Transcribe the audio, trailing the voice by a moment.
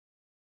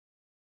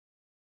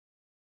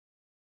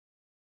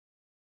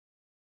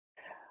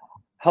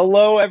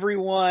Hello,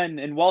 everyone,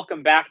 and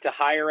welcome back to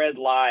Higher Ed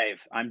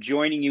Live. I'm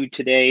joining you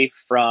today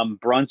from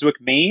Brunswick,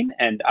 Maine,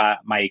 and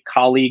my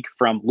colleague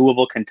from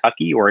Louisville,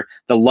 Kentucky, or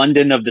the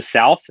London of the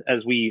South,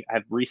 as we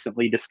have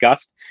recently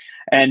discussed.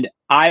 And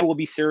I will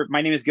be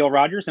my name is Gil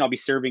Rogers, and I'll be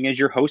serving as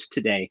your host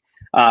today.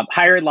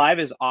 Higher Ed Live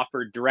has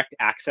offered direct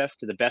access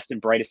to the best and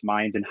brightest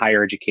minds in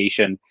higher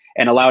education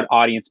and allowed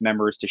audience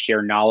members to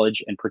share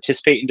knowledge and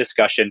participate in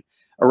discussion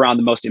around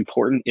the most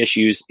important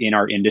issues in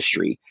our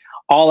industry.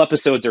 All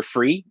episodes are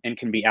free and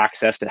can be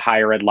accessed at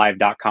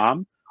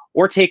higheredlive.com,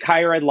 or take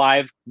Higher Ed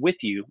Live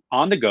with you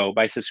on the go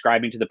by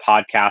subscribing to the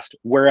podcast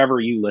wherever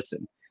you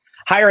listen.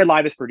 Higher Ed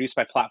Live is produced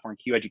by Platform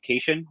Q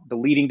Education, the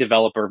leading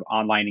developer of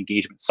online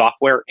engagement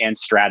software and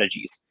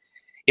strategies.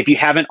 If you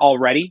haven't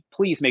already,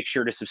 please make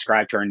sure to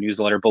subscribe to our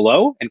newsletter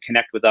below and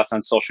connect with us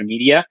on social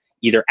media,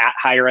 either at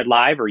Higher Ed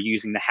Live or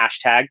using the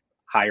hashtag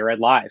Higher Ed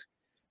Live.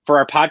 For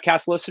our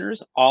podcast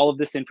listeners, all of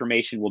this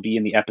information will be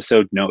in the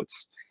episode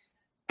notes.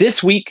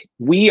 This week,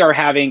 we are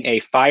having a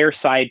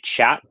fireside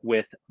chat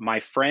with my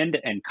friend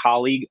and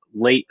colleague,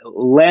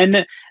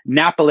 Len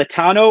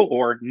Napolitano,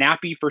 or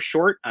Nappi for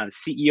short,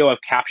 CEO of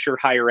Capture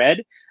Higher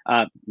Ed.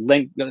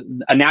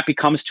 Nappi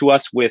comes to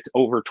us with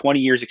over 20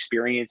 years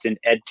experience in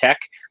EdTech,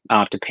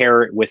 to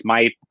pair it with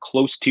my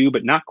close to,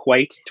 but not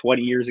quite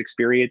 20 years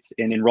experience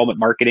in enrollment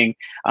marketing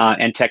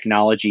and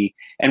technology.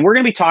 And we're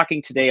going to be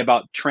talking today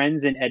about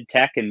trends in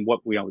EdTech and what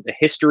the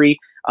history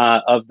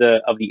of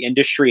the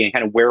industry and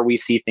kind of where we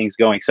see things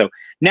going. So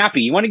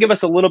Nappi, you want to give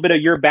us a little bit of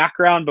your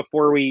background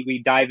before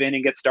we dive in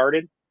and get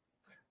started?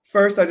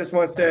 First, I just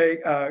want to say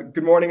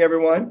good morning,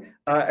 everyone.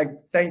 And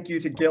thank you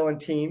to Gil and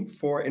team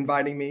for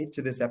inviting me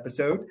to this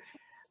episode.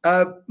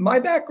 My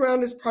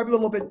background is probably a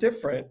little bit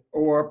different,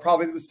 or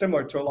probably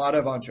similar to a lot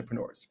of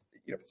entrepreneurs.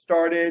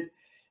 Started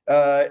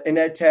in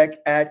EdTech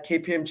at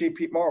KPMG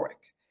Pete Marwick,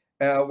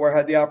 where I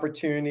had the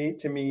opportunity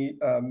to meet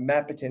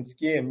Matt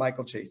Patinsky and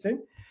Michael Chasen.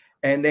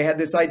 And they had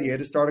this idea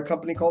to start a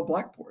company called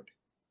Blackboard.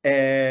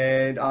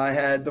 And I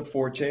had the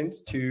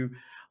fortunes to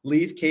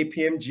leave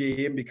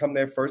KPMG and become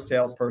their first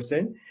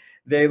salesperson.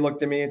 They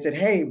looked at me and said,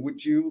 "Hey,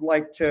 would you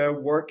like to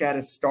work at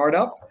a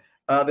startup?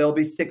 There'll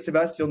be 6 of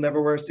us. You'll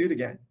never wear a suit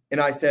again."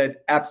 And I said,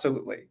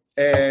 "Absolutely."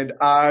 And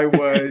I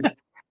was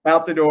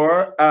out the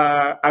door.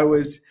 I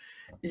was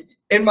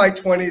in my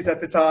 20s at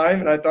the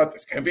time, and I thought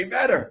this can be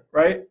better,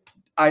 right?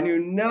 I knew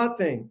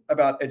nothing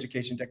about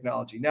education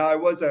technology. Now, I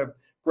was a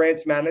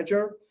grants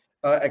manager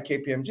at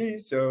KPMG,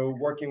 so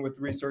working with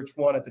Research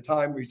One at the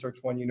time, Research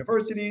One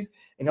universities,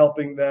 and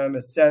helping them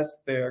assess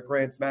their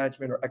grants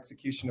management or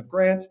execution of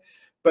grants.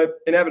 But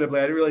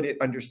inevitably, I really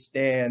didn't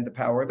understand the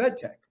power of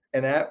EdTech.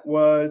 And that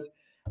was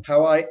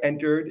how I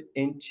entered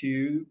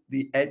into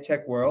the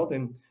EdTech world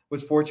and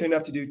was fortunate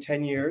enough to do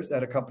 10 years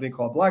at a company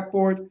called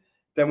Blackboard,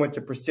 then went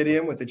to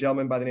Presidium with a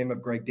gentleman by the name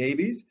of Greg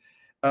Davies,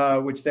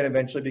 which then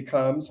eventually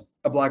becomes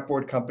a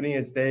Blackboard company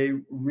as they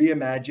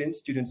reimagine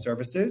student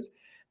services.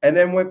 And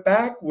then went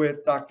back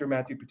with Dr.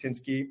 Matthew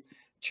Patinsky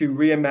to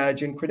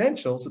reimagine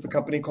credentials with a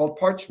company called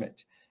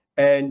Parchment,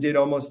 and did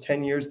almost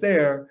 10 years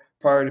there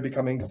prior to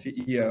becoming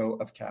CEO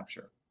of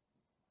Capture.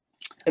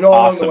 And all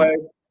along the way,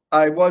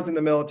 I was in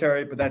the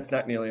military, but that's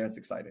not nearly as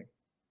exciting.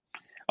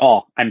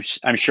 Oh, I'm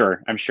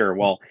sure.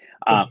 Well,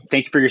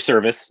 thank you for your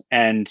service.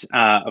 And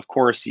of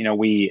course,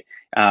 we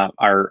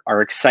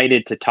are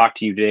excited to talk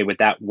to you today with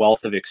that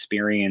wealth of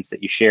experience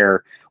that you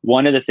share.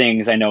 One of the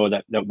things I know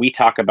that we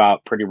talk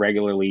about pretty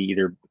regularly,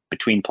 either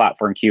between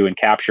Platform Q and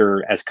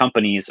Capture as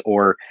companies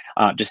or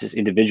just as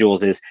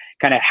individuals, is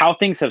kind of how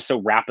things have so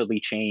rapidly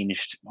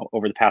changed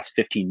over the past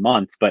 15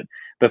 months. But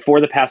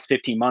before the past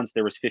 15 months,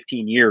 there was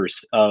 15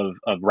 years of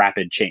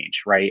rapid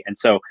change, right? And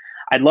so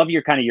I'd love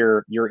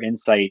your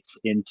insights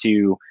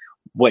into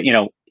what,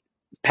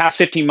 past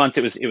 15 months,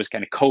 it was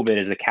kind of COVID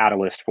as the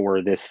catalyst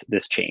for this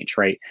change,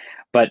 right?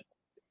 But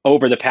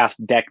over the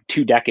past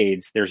 2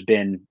 decades, there's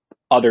been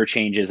other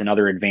changes and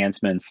other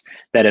advancements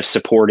that have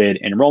supported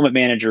enrollment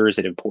managers,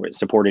 that have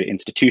supported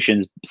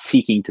institutions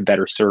seeking to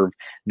better serve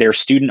their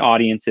student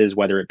audiences,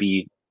 whether it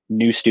be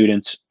new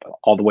students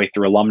all the way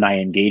through alumni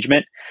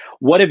engagement.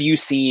 What have you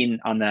seen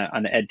on the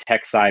ed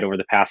tech side over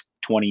the past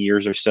 20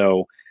 years or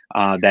so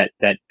that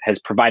has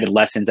provided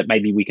lessons that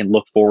maybe we can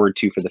look forward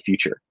to for the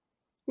future?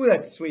 Well,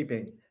 that's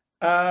sweeping.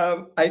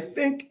 I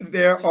think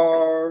there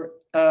are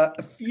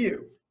a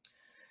few,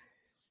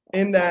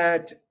 in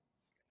that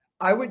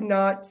I would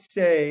not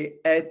say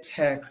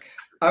EdTech,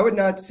 I would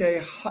not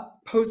say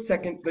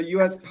the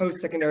U.S.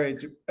 post-secondary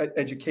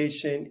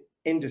education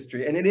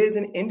industry, and it is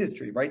an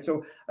industry, right?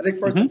 So I think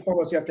first and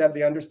foremost, you have to have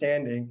the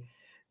understanding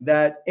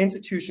that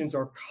institutions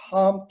are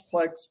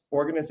complex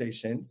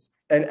organizations,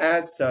 and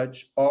as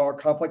such are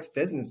complex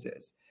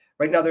businesses.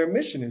 Right now, their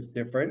mission is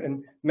different,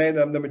 and many of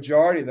them, the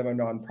majority of them, are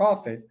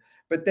nonprofit,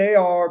 but they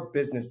are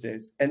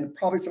businesses, and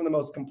probably some of the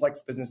most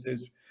complex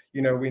businesses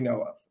we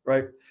know of,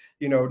 right?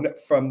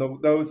 From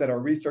those that are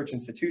research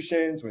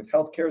institutions with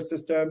healthcare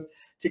systems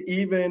to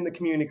even the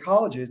community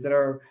colleges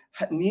that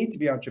need to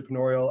be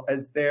entrepreneurial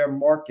as their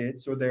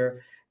markets or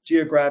their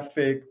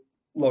geographic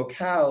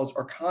locales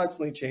are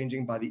constantly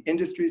changing by the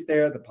industries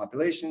there, the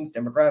populations,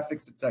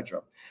 demographics, et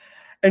cetera.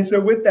 And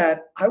so with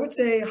that, I would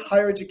say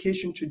higher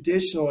education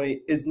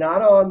traditionally is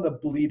not on the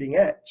bleeding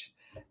edge.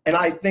 And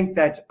I think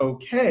that's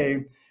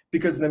okay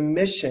because the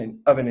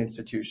mission of an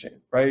institution,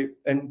 right?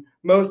 And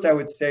most, I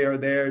would say, are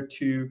there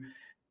to,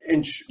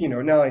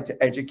 not only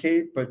to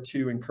educate, but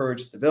to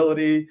encourage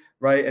civility,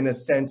 right? And a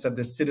sense of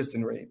the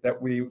citizenry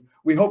that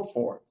we hope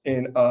for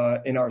in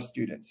our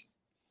students.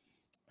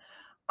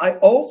 I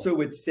also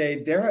would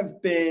say there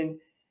have been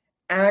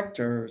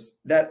actors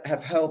that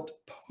have helped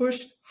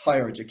push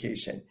higher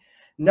education,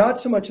 not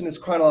so much in this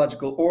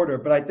chronological order,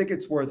 but I think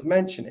it's worth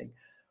mentioning.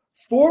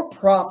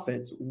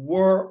 For-profits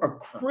were a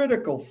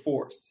critical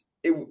force.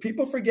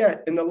 People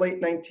forget in the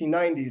late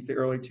 1990s, the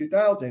early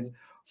 2000s,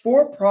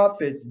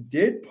 for-profits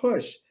did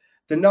push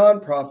the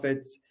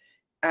nonprofits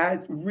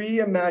as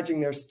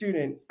reimagining their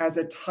student as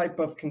a type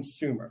of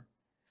consumer.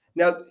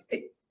 Now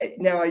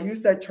I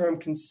use that term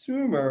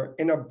consumer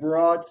in a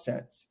broad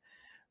sense,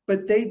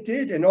 but they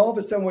did, and all of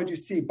a sudden what you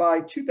see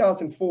by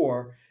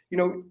 2004,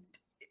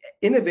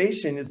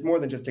 innovation is more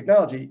than just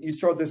technology. You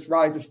saw this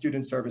rise of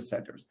student service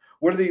centers.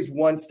 What are these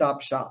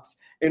one-stop shops?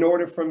 In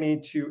order for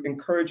me to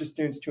encourage the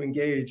students to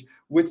engage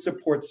with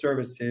support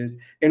services,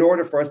 in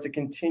order for us to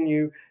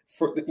continue,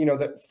 for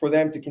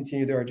them to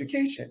continue their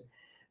education.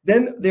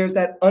 Then there's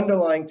that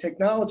underlying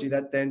technology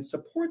that then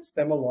supports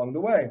them along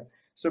the way.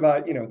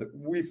 So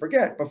we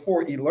forget,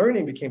 before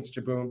e-learning became such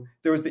a boom,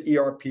 there was the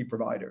ERP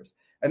providers.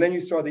 And then you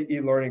saw the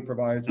e-learning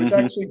providers, which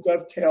actually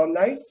dovetail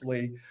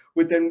nicely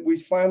with then we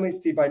finally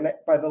see by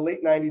the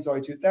late 90s,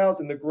 early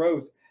 2000, the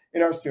growth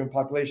in our student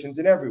populations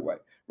in every way,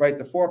 right?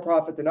 The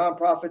for-profit, the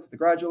nonprofits, the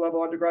graduate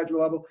level, undergraduate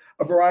level,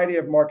 a variety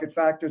of market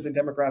factors and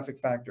demographic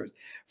factors.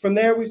 From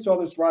there, we saw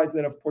this rise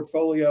then of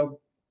portfolio.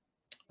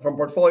 From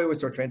portfolio, we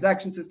saw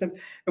transaction systems,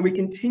 and we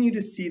continue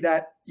to see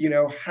that,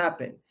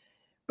 happen.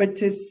 But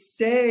to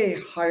say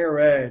higher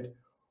ed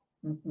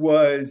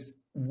was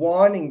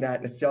wanting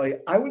that necessarily,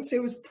 I would say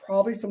it was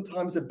probably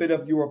sometimes a bit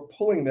of you were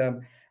pulling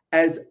them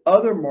as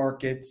other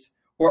markets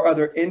or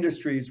other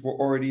industries were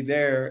already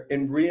there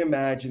in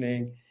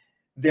reimagining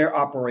their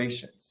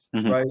operations,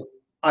 right?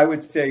 I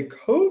would say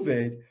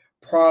COVID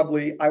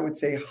probably, I would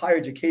say higher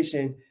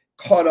education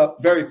caught up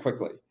very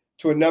quickly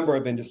to a number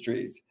of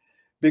industries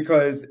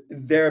because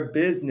their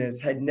business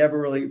had never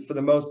really, for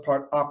the most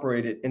part,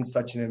 operated in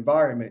such an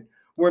environment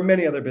where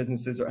many other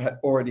businesses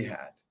already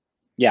had.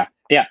 Yeah.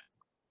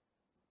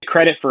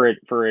 Credit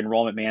for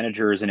enrollment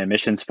managers and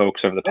admissions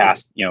folks over the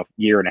past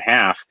year and a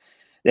half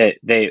that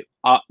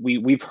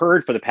we've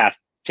heard for the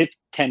past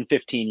 10,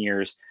 15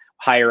 years,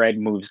 higher ed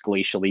moves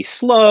glacially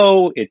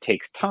slow. It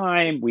takes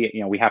time. We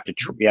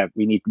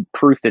need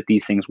proof that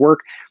these things work.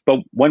 But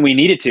when we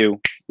needed to,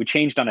 we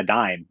changed on a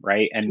dime,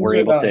 right? And we're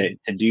able to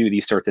do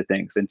these sorts of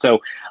things. And so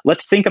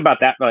let's think about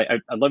that. I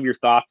love your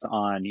thoughts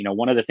on,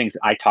 one of the things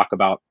that I talk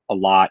about a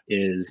lot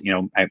is,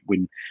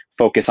 we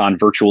focus on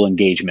virtual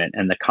engagement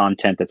and the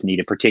content that's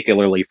needed,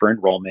 particularly for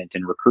enrollment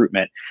and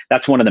recruitment.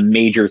 That's one of the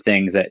major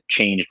things that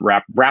changed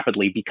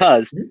rapidly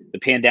because the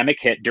pandemic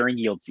hit during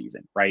yield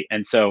season, right?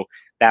 And so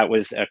that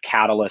was a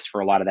catalyst for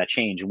a lot of that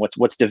change. And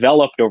what's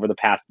developed over the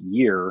past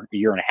year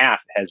and a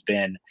half has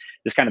been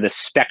this kind of this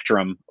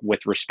spectrum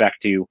with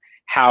respect to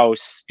how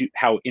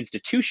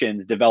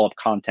institutions develop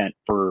content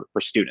for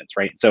students,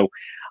 right? So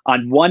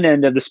on one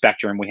end of the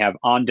spectrum, we have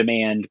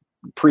on-demand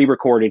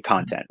pre-recorded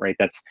content, right?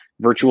 That's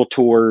virtual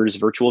tours,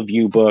 virtual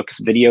view books,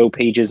 video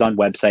pages on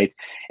websites.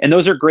 And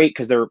those are great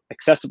because they're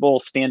accessible,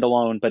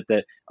 standalone, but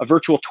a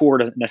virtual tour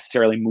doesn't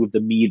necessarily move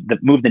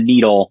the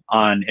needle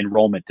on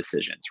enrollment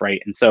decisions,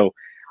 right? And so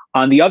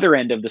on the other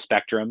end of the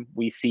spectrum,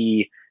 we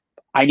see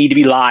I need to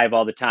be live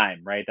all the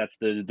time, right? That's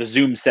the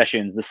Zoom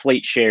sessions, the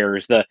Slate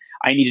shares,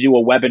 I need to do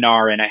a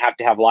webinar and I have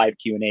to have live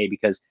Q&A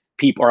because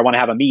I want to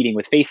have a meeting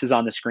with faces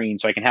on the screen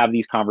so I can have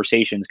these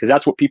conversations because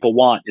that's what people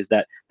want, is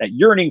that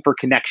yearning for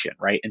connection,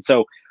 right? And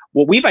so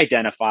what we've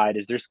identified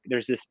is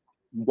there's this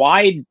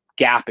wide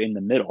gap in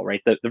the middle,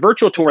 right? The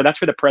virtual tour, that's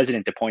for the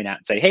president to point out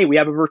and say, hey, we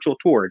have a virtual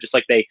tour, just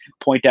like they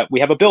point out,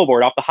 we have a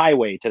billboard off the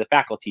highway to the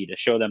faculty to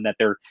show them that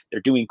they're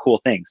doing cool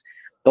things.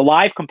 The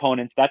live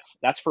components,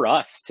 that's for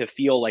us to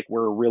feel like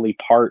we're really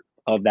part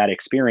of that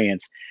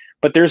experience.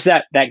 But there's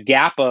that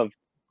gap of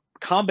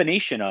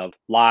combination of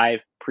live,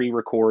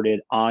 pre-recorded,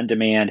 on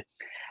demand.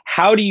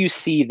 How do you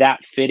see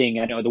that fitting?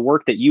 I know the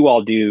work that you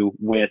all do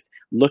with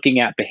looking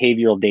at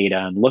behavioral data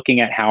and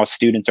looking at how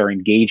students are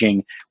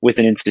engaging with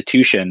an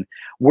institution.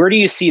 Where do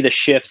you see the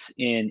shifts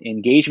in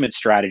engagement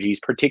strategies,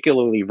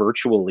 particularly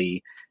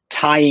virtually,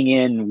 tying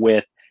in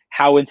with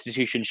how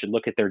institutions should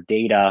look at their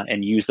data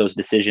and use those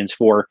decisions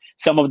for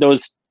some of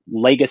those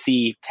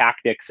legacy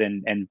tactics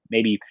and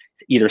maybe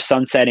either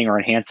sunsetting or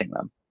enhancing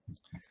them?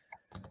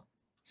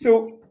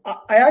 So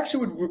I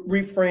actually would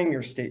reframe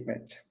your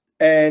statement,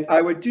 and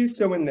I would do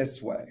so in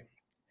this way.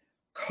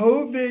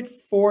 COVID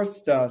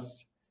forced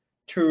us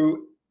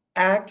to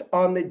act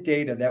on the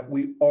data that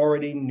we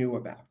already knew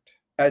about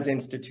as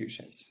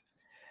institutions.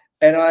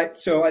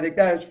 So I think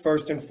that is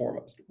first and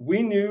foremost.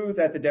 We knew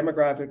that the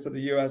demographics of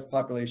the US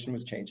population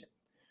was changing.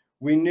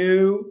 We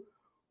knew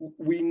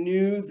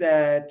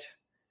that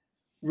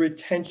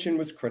retention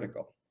was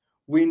critical.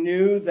 We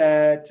knew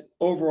that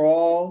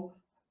overall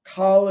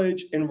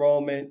college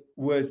enrollment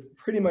was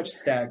pretty much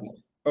stagnant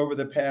over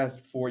the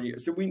past 4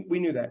 years. So we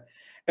knew that.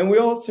 And we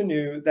also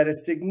knew that a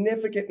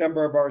significant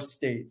number of our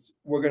states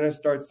were going to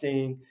start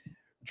seeing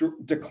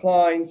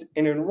declines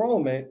in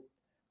enrollment,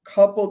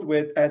 coupled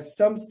with, as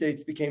some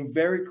states became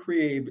very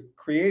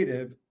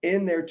creative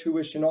in their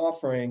tuition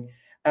offering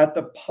at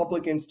the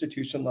public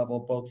institution level,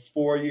 both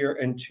 4-year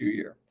and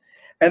 2-year.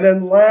 And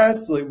then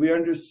lastly, we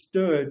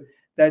understood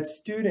that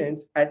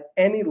students at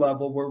any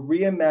level were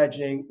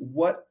reimagining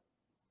what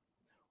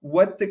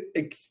the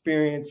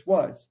experience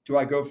was. Do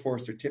I go for a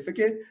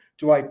certificate?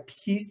 Do I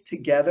piece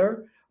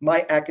together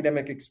my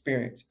academic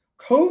experience?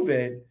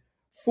 COVID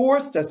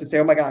forced us to say,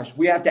 oh my gosh,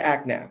 we have to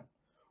act now.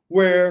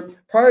 Where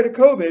prior to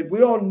COVID,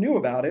 we all knew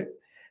about it.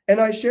 And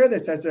I share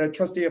this as a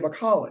trustee of a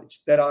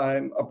college that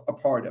I'm a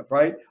part of,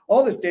 right?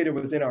 All this data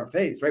was in our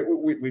face, right?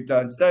 We've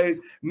done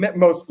studies.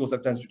 Most schools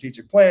have done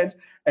strategic plans.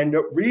 And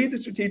read the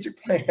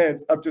strategic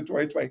plans up to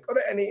 2020. Go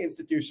to any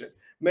institution.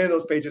 Many of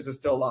those pages are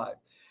still live.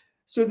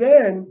 So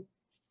then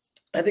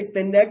I think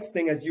the next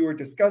thing, as you were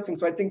discussing,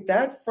 so I think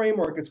that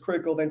framework is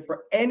critical then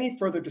for any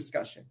further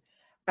discussion.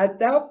 At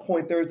that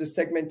point, there is a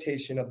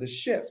segmentation of the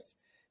shifts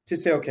to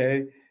say,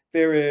 okay,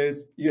 there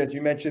is, as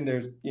you mentioned,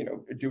 there's,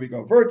 do we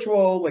go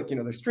virtual? Like,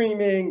 there's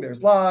streaming,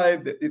 there's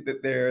live,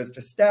 there's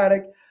just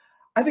static.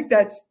 I think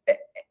that's,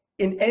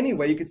 in any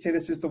way, you could say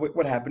this is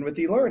what happened with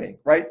e-learning,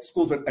 right?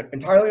 Schools went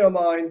entirely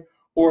online,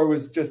 or it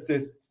was just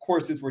this,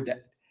 courses were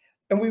dead.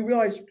 And we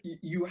realized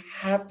you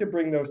have to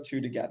bring those two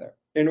together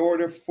in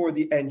order for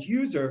the end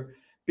user,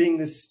 being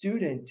the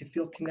student, to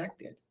feel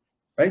connected,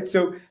 right?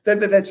 So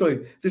that's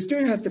really, the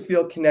student has to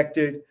feel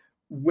connected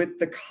with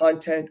the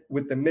content,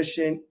 with the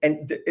mission,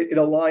 and it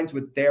aligns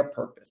with their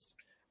purpose,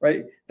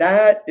 right?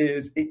 That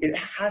is, it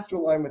has to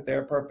align with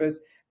their purpose,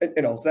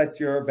 and also that's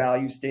your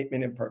value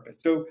statement and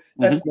purpose. So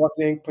that's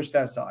marketing, push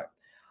that aside.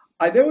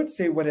 I then would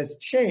say what has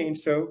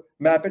changed, so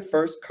map it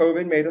first,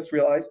 COVID made us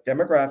realize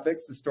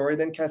demographics, the story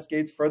then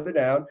cascades further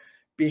down.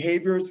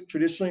 Behaviors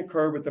traditionally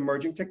occur with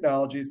emerging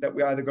technologies that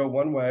we either go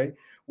one way,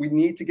 we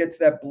need to get to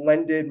that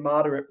blended,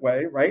 moderate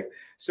way, right?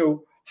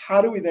 So how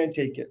do we then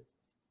take it?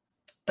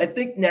 I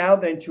think now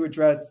then, to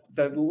address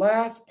the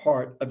last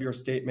part of your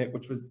statement,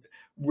 which was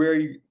where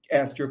you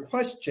asked your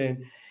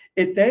question,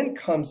 it then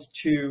comes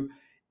to,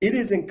 it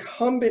is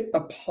incumbent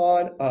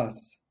upon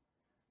us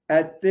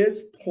at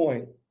this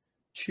point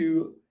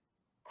to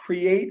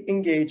create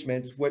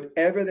engagements,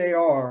 whatever they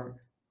are,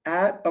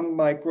 at a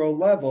micro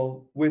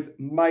level with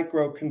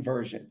micro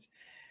conversions.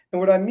 And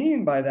what I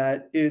mean by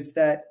that is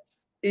that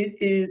it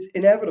is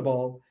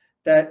inevitable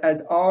that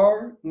as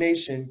our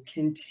nation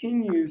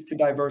continues to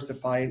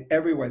diversify in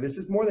every way, this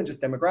is more than just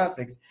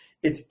demographics,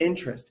 it's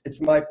interest, it's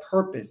my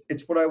purpose,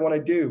 it's what I want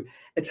to do,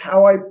 it's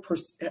how I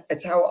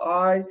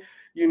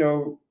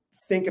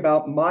think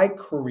about my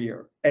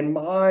career and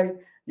my,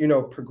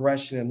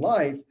 progression in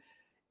life.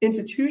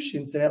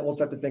 Institutions then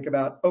also have to think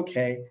about,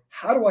 okay,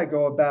 how do I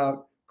go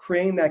about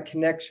creating that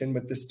connection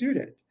with the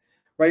student,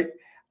 right?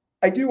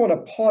 I do want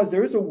to pause.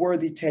 There is a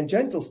worthy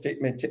tangential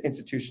statement to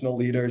institutional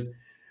leaders.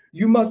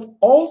 You must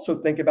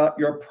also think about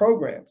your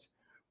programs.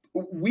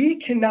 We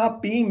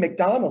cannot be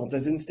McDonald's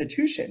as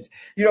institutions.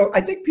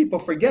 I think people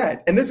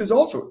forget, and this is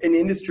also an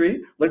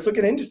industry. Let's look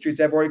at industries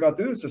that have already gone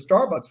through this. So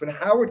Starbucks, when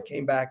Howard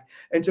came back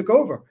and took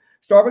over,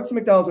 Starbucks and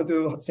McDonald's went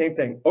through the same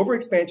thing.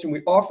 Overexpansion,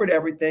 we offered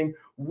everything.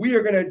 We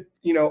are going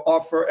to,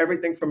 offer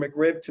everything from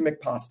McRib to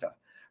McPasta,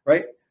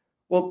 right?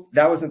 Well,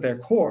 that wasn't their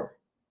core.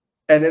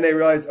 And then they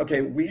realized,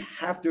 okay, we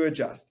have to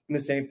adjust. And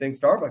the same thing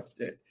Starbucks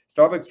did.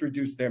 Starbucks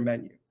reduced their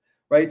menu,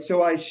 right?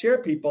 So I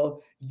share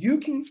people, you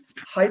can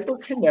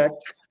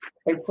hyper-connect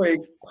and create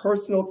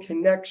personal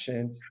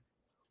connections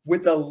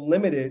with a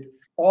limited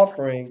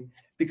offering,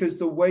 because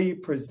the way you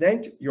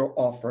present your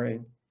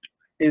offering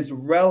is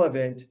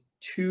relevant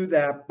to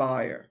that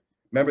buyer.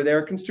 Remember, they're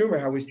a consumer,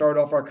 how we started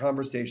off our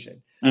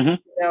conversation.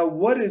 Now,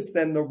 what is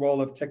then the role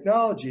of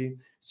technology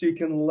so you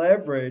can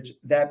leverage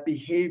that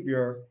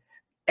behavior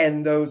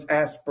and those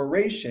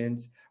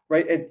aspirations,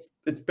 right?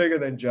 It's bigger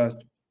than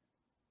just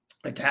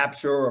a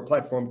capture or a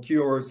platform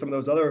Q or some of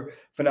those other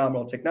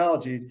phenomenal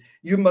technologies.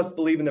 You must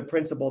believe in the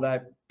principle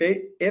that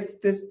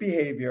if this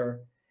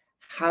behavior,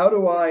 how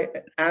do I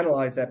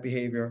analyze that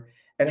behavior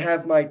and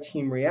have my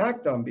team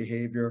react on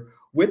behavior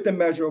with a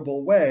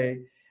measurable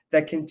way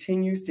that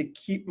continues to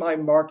keep my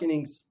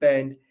marketing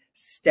spend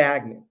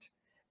stagnant?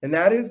 And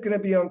that is going to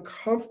be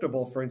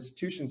uncomfortable for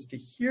institutions to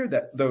hear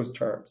those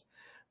terms.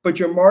 But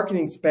your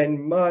marketing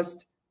spend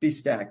must be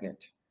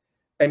stagnant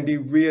and be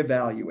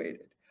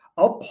reevaluated.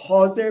 I'll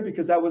pause there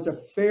because that was a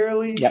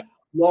fairly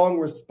long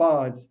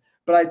response,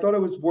 but I thought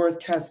it was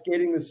worth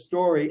cascading the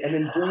story and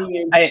then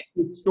bringing in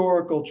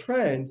historical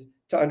trends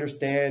to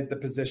understand the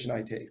position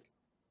I take.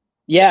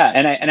 Yeah,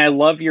 and I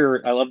love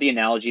I love the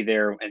analogy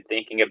there and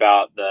thinking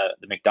about the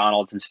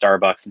McDonald's and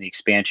Starbucks and the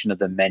expansion of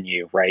the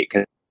menu, right?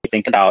 Because you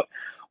think about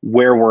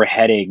where we're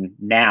heading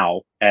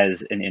now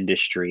as an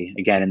industry,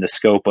 again, in the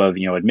scope of,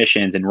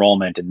 admissions,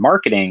 enrollment, and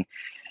marketing,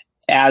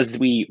 as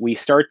we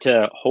start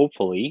to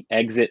hopefully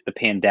exit the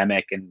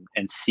pandemic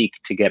and seek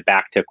to get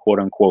back to quote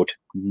unquote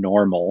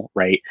normal,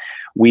 right?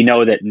 We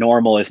know that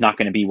normal is not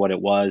going to be what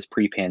it was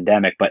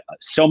pre-pandemic, but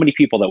so many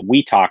people that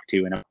we talk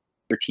to, and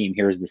our team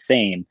here is the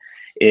same,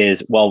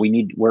 is, well,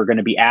 we're going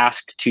to be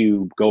asked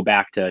to go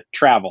back to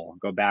travel,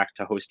 go back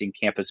to hosting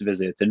campus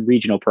visits and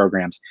regional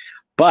programs.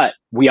 But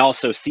we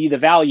also see the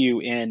value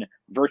in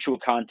virtual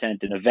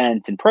content and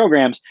events and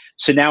programs.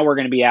 So now we're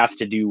going to be asked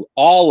to do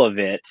all of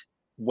it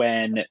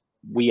when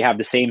we have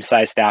the same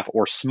size staff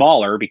or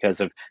smaller because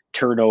of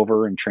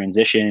turnover and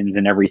transitions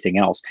and everything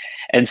else.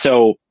 And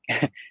so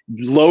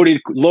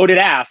loaded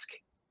ask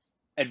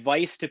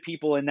advice to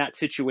people in that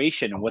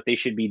situation and what they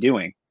should be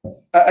doing.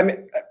 I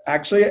mean,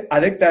 actually, I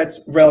think that's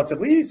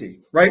relatively easy,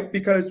 right?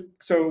 Because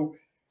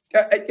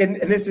and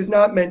this is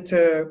not meant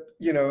to,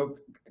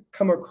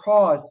 come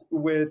across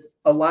with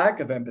a lack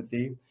of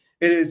empathy.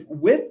 It is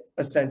with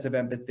a sense of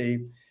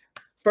empathy.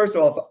 First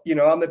of all,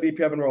 I'm the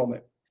VP of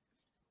enrollment.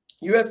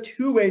 You have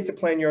two ways to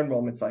plan your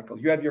enrollment cycle.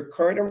 You have your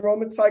current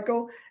enrollment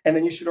cycle, and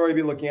then you should already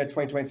be looking at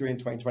 2023 and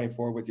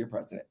 2024 with your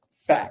president.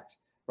 Fact,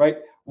 right?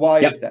 Why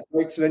is that?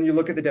 Right? So then you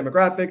look at the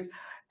demographics,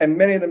 and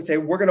many of them say,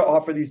 we're going to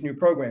offer these new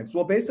programs.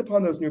 Well, based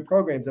upon those new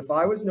programs, if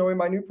I was knowing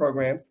my new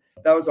programs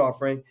that I was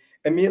offering,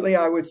 immediately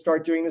I would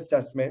start doing an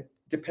assessment,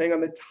 depending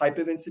on the type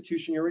of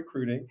institution you're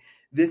recruiting.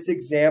 This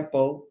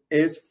example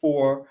is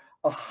for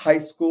a high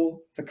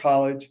school to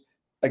college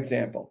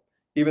example,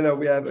 even though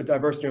we have a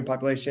diverse student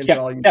population, but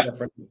I'll use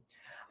differently.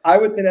 I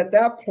would then at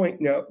that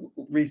point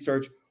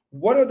research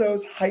what are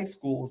those high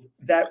schools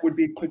that would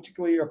be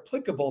particularly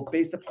applicable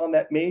based upon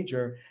that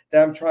major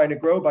that I'm trying to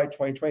grow by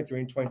 2023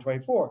 and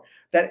 2024.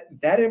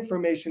 That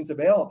information's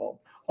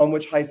available on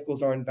which high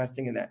schools are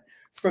investing in that.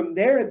 From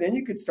there, then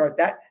you could start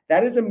that.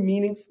 That is a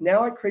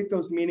now I create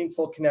those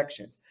meaningful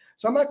connections.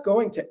 So I'm not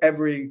going to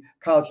every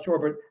college tour,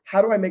 but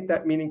how do I make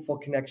that meaningful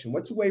connection?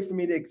 What's a way for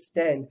me to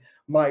extend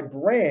my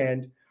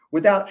brand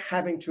without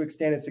having to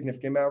extend a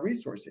significant amount of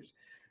resources?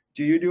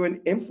 Do you do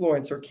an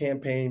influencer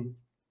campaign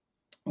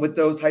with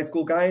those high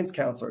school guidance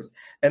counselors?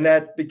 And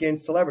that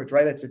begins to leverage,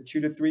 right? That's a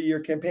 2 to 3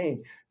 year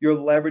campaign. You're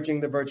leveraging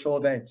the virtual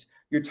events.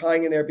 You're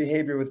tying in their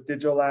behavior with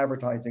digital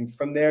advertising.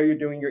 From there, you're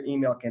doing your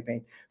email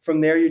campaign. From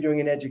there, you're doing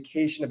an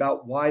education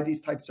about why these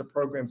types of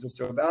programs are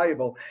so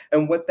valuable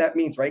and what that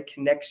means, right?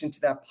 Connection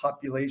to that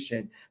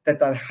population that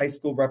high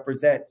school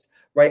represents,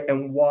 right?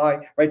 And why,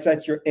 right? So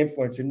that's your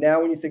influencer.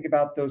 Now, when you think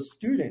about those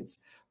students,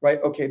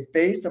 right? Okay,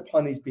 based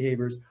upon these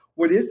behaviors,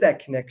 what is that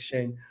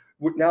connection?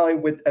 Not only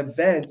with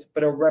events,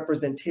 but a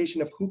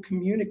representation of who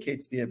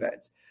communicates the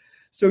event.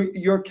 So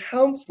your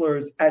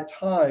counselors, at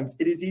times,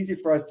 it is easy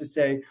for us to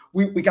say,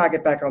 we got to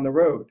get back on the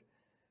road.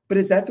 But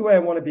is that the way I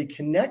want to be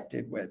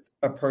connected with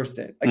a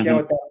person? Again,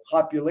 with that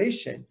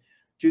population,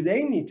 do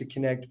they need to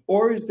connect?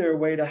 Or is there a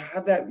way to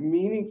have that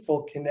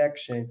meaningful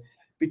connection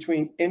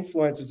between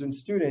influencers and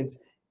students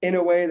in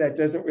a way that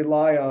doesn't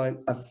rely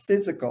on a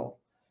physical?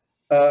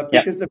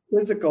 Because the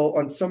physical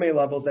on so many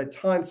levels, at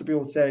times, some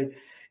people say,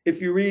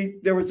 if you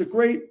read, there was a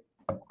great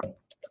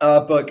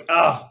book,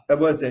 that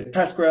was it,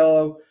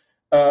 Pasquarello,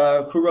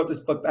 who wrote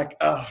this book back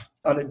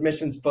on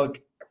admissions book.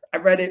 I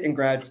read it in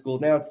grad school.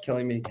 Now it's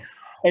killing me.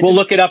 And we'll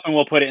look it up and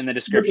we'll put it in the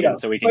description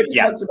so we can. It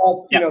talks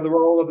about the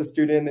role of the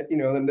student,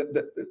 and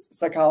the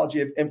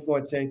psychology of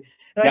influencing.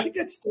 And I think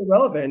that's still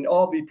relevant.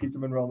 All VPs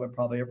of enrollment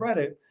probably have read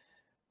it.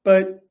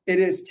 But it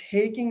is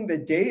taking the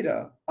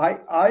data.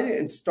 I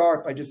didn't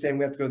start by just saying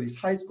we have to go to these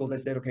high schools. I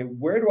said, okay,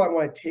 where do I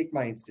want to take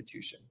my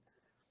institution?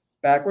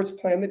 Backwards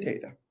plan the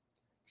data.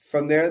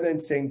 From there, then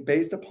saying,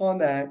 based upon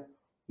that,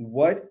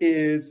 where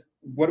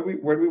do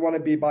we want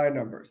to be by our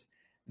numbers?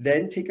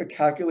 Then take a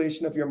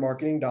calculation of your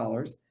marketing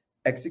dollars,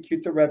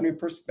 execute the revenue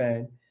per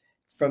spend.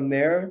 From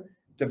there,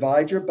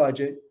 divide your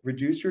budget,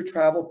 reduce your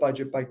travel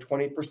budget by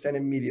 20%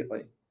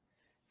 immediately.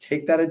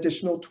 Take that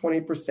additional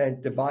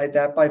 20%, divide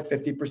that by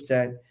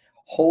 50%,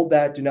 hold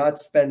that, do not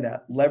spend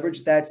that.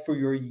 Leverage that for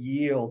your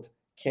yield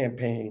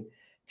campaign.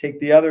 Take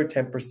the other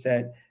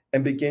 10%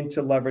 and begin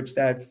to leverage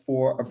that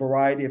for a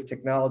variety of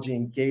technology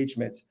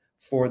engagements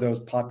for those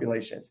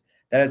populations.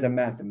 That is a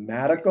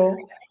mathematical,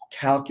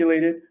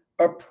 calculated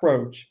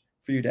approach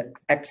for you to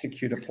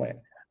execute a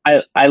plan.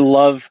 I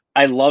love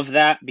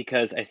that,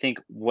 because I think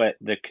what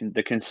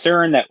the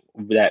concern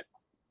that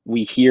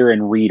we hear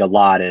and read a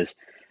lot is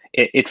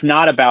it's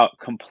not about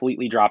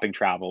completely dropping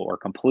travel or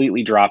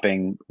completely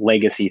dropping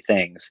legacy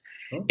things.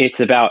 It's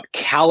about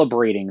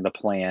calibrating the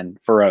plan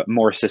for a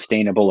more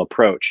sustainable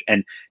approach.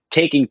 And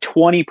taking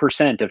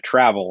 20% of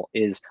travel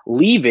is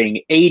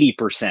leaving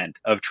 80%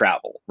 of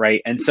travel,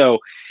 right? And so,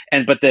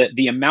 but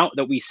the amount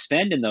that we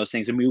spend in those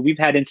things, I mean, we've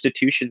had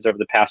institutions over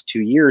the past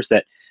 2 years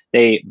that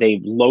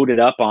they loaded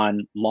up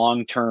on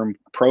long-term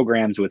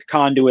programs with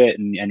Conduit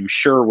and I'm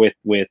sure with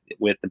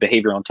the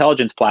behavioral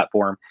intelligence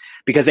platform,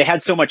 because they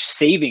had so much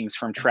savings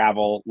from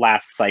travel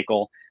last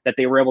cycle that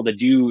they were able to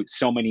do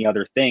so many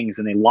other things,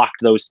 and they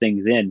locked those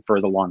things in for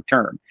the long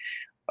term.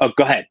 Oh,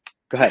 go ahead.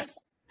 Go ahead.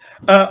 Yes.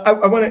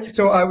 I want to.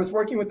 So I was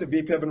working with the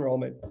VP of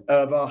enrollment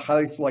of a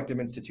highly selective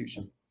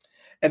institution,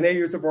 and they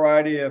use a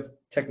variety of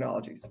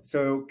technologies.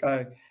 So,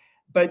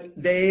 but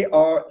they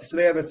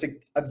have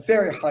a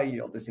very high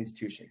yield. This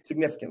institution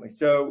significantly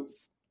so,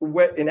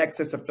 in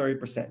excess of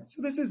 30%.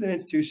 So this is an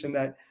institution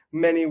that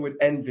many would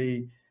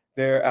envy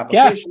their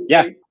application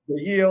rate, their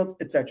yield,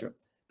 etc.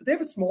 But they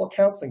have a small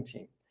counseling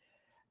team.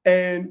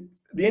 And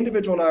the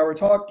individual and I were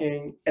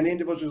talking, and the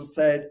individual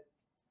said,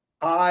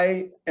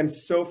 I am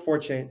so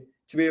fortunate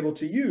to be able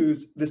to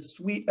use the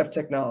suite of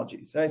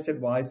technologies. And I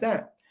said, why is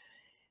that?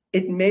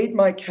 It made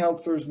my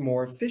counselors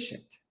more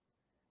efficient.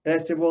 And I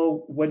said,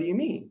 well, what do you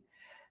mean?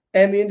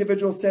 And the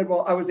individual said,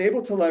 well, I was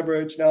able to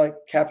leverage, now I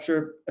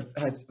capture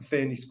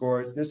affinity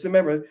scores. Just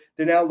remember,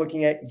 they're now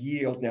looking at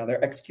yield now.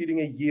 They're executing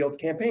a yield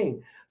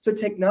campaign. So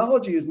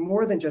technology is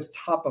more than just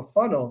top of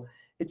funnel.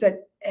 It's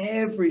at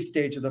every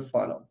stage of the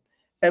funnel.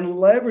 And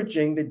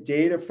leveraging the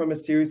data from a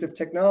series of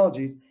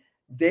technologies,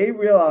 they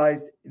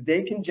realized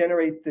they can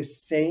generate the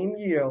same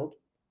yield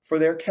for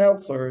their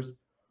counselors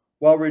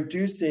while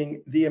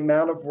reducing the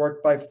amount of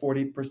work by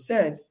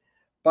 40%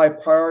 by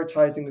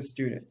prioritizing the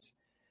students.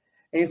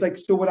 And he's like,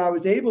 so what I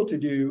was able to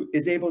do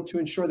is able to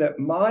ensure that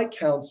my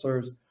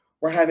counselors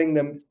were having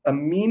them a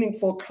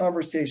meaningful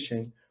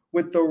conversation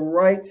with the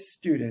right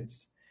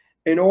students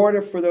in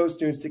order for those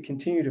students to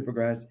continue to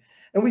progress.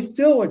 And we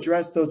still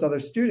address those other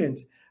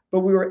students, but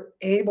we were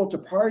able to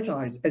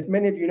prioritize. As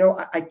many of you know,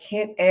 I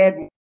can't add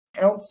more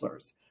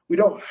counselors. We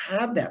don't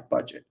have that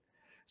budget.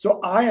 So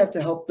I have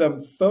to help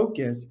them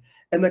focus.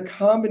 And the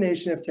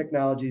combination of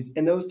technologies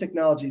and those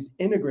technologies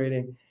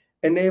integrating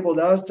enabled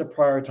us to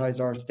prioritize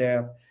our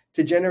staff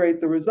to generate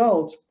the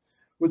results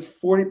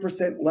with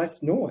 40%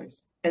 less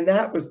noise. And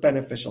that was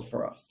beneficial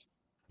for us.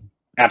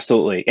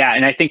 Absolutely. Yeah.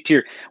 And I think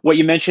what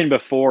you mentioned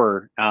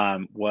before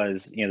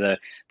was, the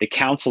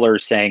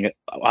counselors saying,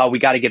 oh, we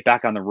got to get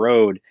back on the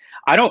road.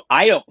 I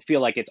don't feel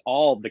like it's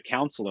all the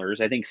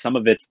counselors. I think some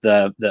of it's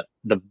the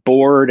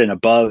board and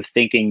above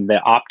thinking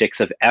the optics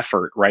of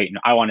effort, right? And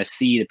I want to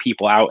see the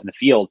people out in the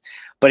field.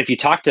 But if you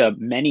talk to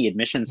many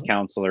admissions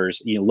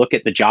counselors, you look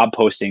at the job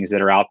postings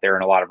that are out there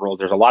in a lot of roles,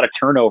 there's a lot of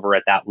turnover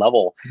at that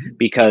level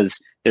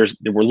because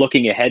we're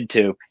looking ahead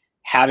to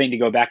having to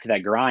go back to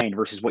that grind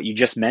versus what you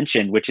just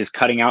mentioned, which is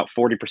cutting out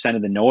 40%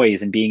 of the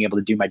noise and being able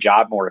to do my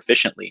job more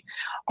efficiently.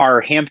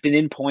 Are Hampton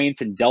Inn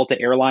points and Delta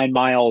airline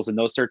miles and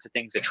those sorts of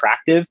things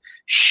attractive?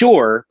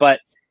 Sure, but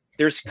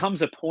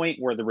comes a point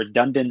where the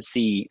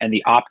redundancy and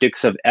the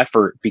optics of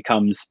effort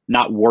becomes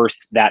not worth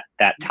that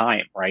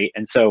time, right?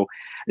 And so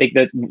I think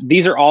that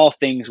these are all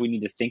things we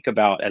need to think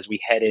about as we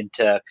head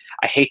into,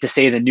 I hate to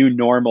say the new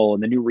normal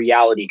and the new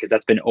reality, because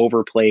that's been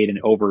overplayed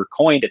and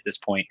overcoined at this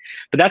point.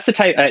 But that's the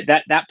type,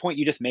 that point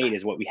you just made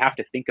is what we have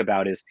to think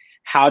about is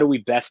how do we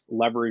best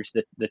leverage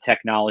the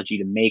technology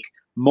to make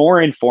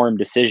more informed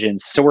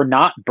decisions so we're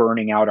not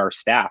burning out our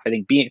staff. I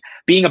think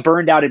being a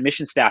burned out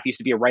admission staff used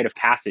to be a rite of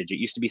passage. It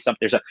used to be something,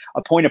 there's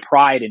a point of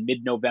pride in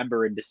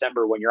mid-November and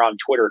December when you're on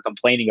Twitter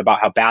complaining about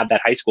how bad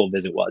that high school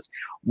visit was.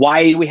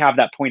 Why do we have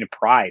that point of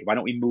pride? Why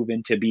don't we move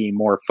into being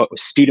more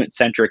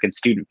student-centric and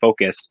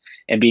student-focused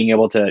and being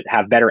able to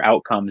have better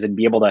outcomes and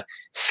be able to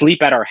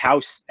sleep at our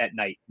house at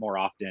night more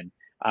often?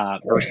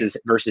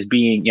 Versus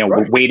being,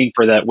 waiting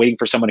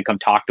for someone to come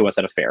talk to us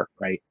at a fair,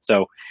 right?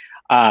 So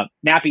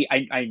Nappi,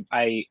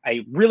 I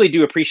really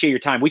do appreciate your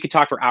time. We could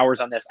talk for hours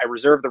on this. I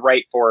reserve the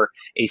right for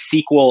a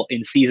sequel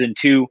in season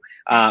 2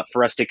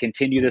 for us to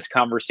continue this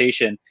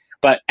conversation.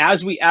 But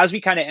as we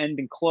kind of end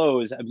and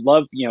close, I'd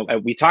love,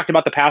 we talked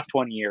about the past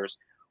 20 years.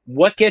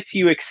 What gets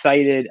you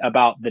excited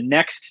about the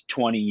next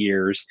 20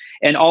 years?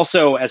 And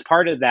also, as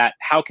part of that,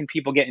 how can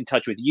people get in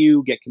touch with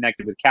you, get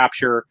connected with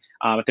Capture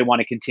if they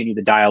want to continue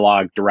the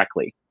dialogue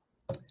directly?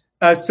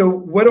 So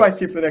what do I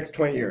see for the next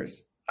 20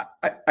 years?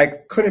 I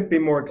couldn't be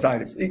more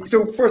excited.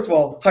 So first of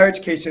all, higher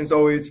education has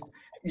always,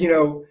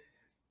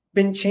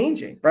 been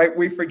changing, right?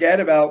 We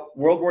forget about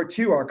World War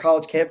II. Our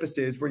college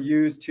campuses were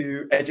used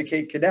to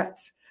educate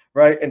cadets,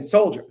 right, and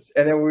soldiers.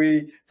 And then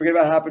we forget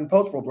about what happened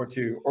post-World War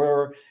II,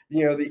 or,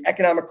 the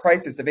economic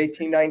crisis of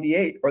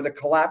 1898, or the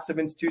collapse of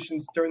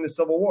institutions during the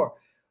Civil War.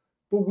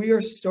 But we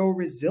are so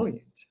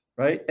resilient,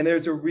 right? And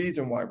there's a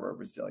reason why we're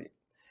resilient.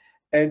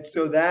 And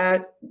so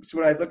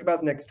when I look about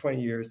the next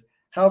 20 years,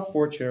 how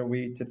fortunate are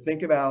we to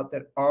think about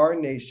that our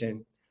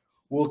nation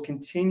will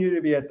continue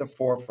to be at the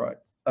forefront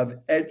of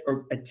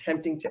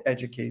attempting to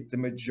educate the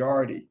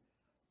majority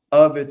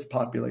of its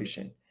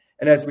population.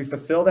 And as we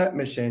fulfill that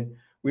mission,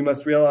 We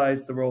must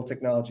realize the role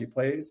technology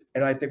plays.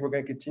 And I think we're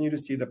going to continue to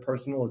see the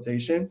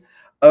personalization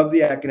of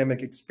the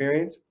academic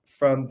experience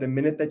from the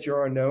minute that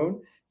you're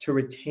unknown to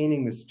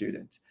retaining the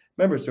student.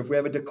 Remember, so if we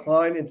have a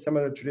decline in some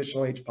of the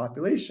traditional age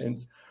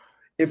populations,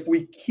 if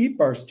we keep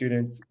our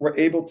students, we're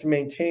able to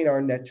maintain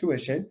our net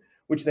tuition,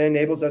 which then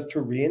enables us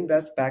to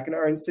reinvest back in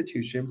our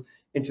institution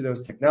into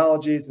those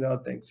technologies and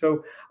other things.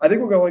 So I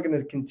think we're only going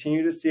to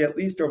continue to see, at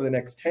least over the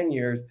next 10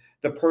 years,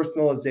 the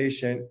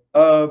personalization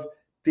of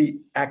the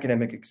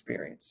academic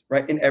experience,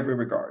 right, in every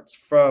regards,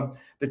 from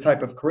the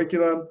type of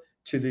curriculum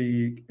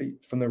to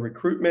from the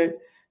recruitment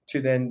to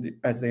then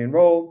as they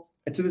enroll,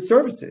 and to the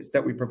services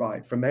that we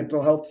provide, from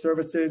mental health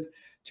services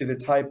to the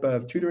type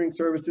of tutoring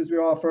services we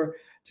offer,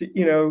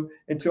 to,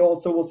 and to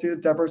also we'll see the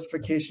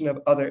diversification of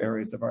other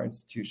areas of our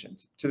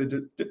institutions,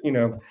 to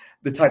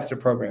the types of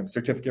programs,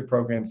 certificate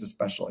programs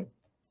especially.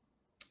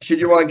 Should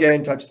you want to get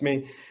in touch with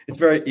me, it's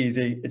very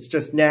easy. It's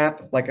just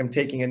nap, like I'm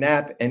taking a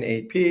nap,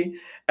 NAP,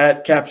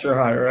 at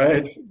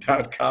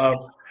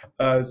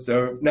capturehighered.com.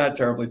 So not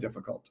terribly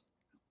difficult.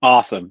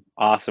 Awesome.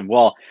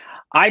 Well,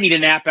 I need a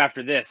nap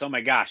after this. Oh my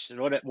gosh.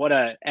 What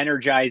a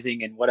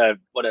energizing and what a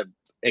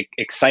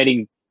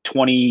exciting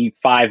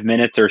 25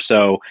 minutes or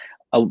so.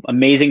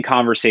 Amazing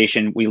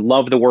conversation. We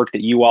love the work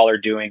that you all are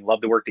doing, love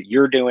the work that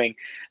you're doing.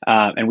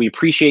 And we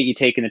appreciate you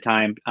taking the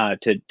time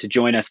to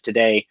join us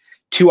today.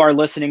 To our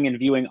listening and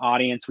viewing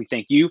audience, we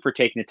thank you for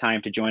taking the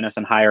time to join us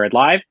on Higher Ed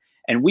Live,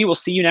 and we will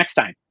see you next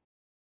time.